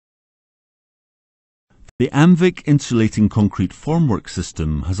The Amvic Insulating Concrete Formwork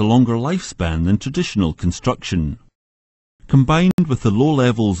system has a longer lifespan than traditional construction. Combined with the low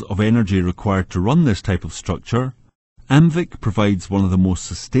levels of energy required to run this type of structure, Amvic provides one of the most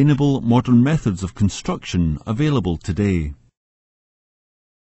sustainable modern methods of construction available today.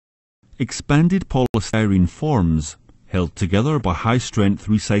 Expanded polystyrene forms, held together by high-strength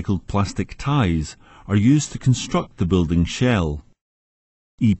recycled plastic ties, are used to construct the building shell.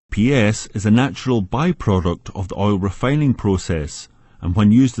 EPS is a natural byproduct of the oil refining process, and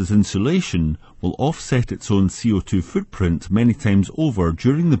when used as insulation will offset its own CO2 footprint many times over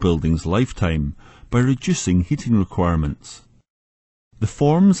during the building's lifetime by reducing heating requirements. The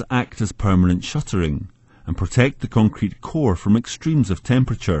forms act as permanent shuttering and protect the concrete core from extremes of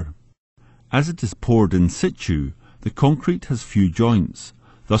temperature. As it is poured in situ, the concrete has few joints,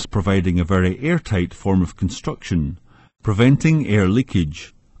 thus providing a very airtight form of construction, preventing air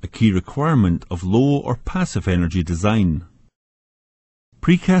leakage, a key requirement of low or passive energy design.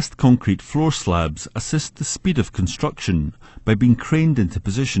 Precast concrete floor slabs assist the speed of construction by being craned into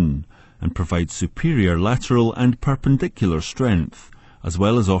position and provide superior lateral and perpendicular strength, as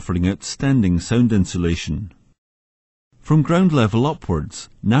well as offering outstanding sound insulation. From ground level upwards,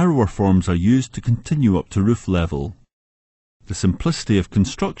 narrower forms are used to continue up to roof level. The simplicity of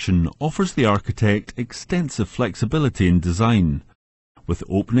construction offers the architect extensive flexibility in design, with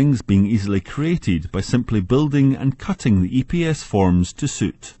openings being easily created by simply building and cutting the EPS forms to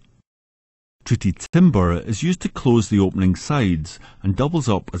suit. Treated timber is used to close the opening sides and doubles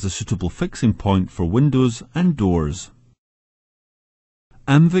up as a suitable fixing point for windows and doors.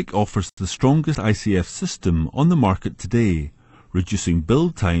 Amvic offers the strongest ICF system on the market today, reducing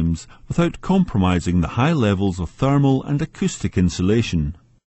build times without compromising the high levels of thermal and acoustic insulation.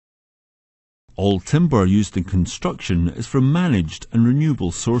 All timber used in construction is from managed and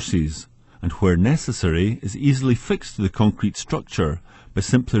renewable sources, and where necessary is easily fixed to the concrete structure by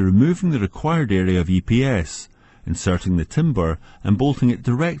simply removing the required area of EPS, inserting the timber and bolting it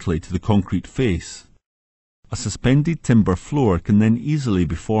directly to the concrete face. A suspended timber floor can then easily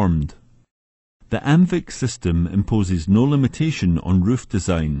be formed. The Amvic system imposes no limitation on roof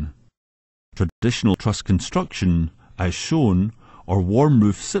design. Traditional truss construction, as shown, or warm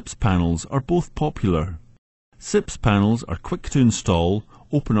roof SIPS panels are both popular. SIPS panels are quick to install,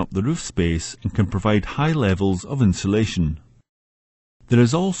 open up the roof space, and can provide high levels of insulation. There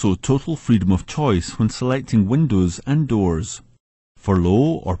is also total freedom of choice when selecting windows and doors. For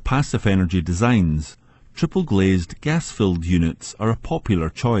low or passive energy designs, triple glazed gas-filled units are a popular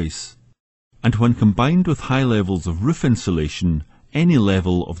choice. And when combined with high levels of roof insulation, any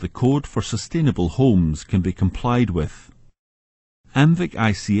level of the code for sustainable homes can be complied with. Amvic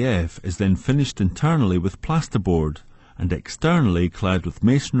ICF is then finished internally with plasterboard and externally clad with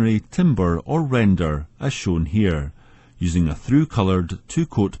masonry, timber or render, as shown here, using a through-coloured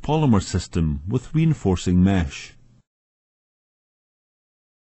two-coat polymer system with reinforcing mesh.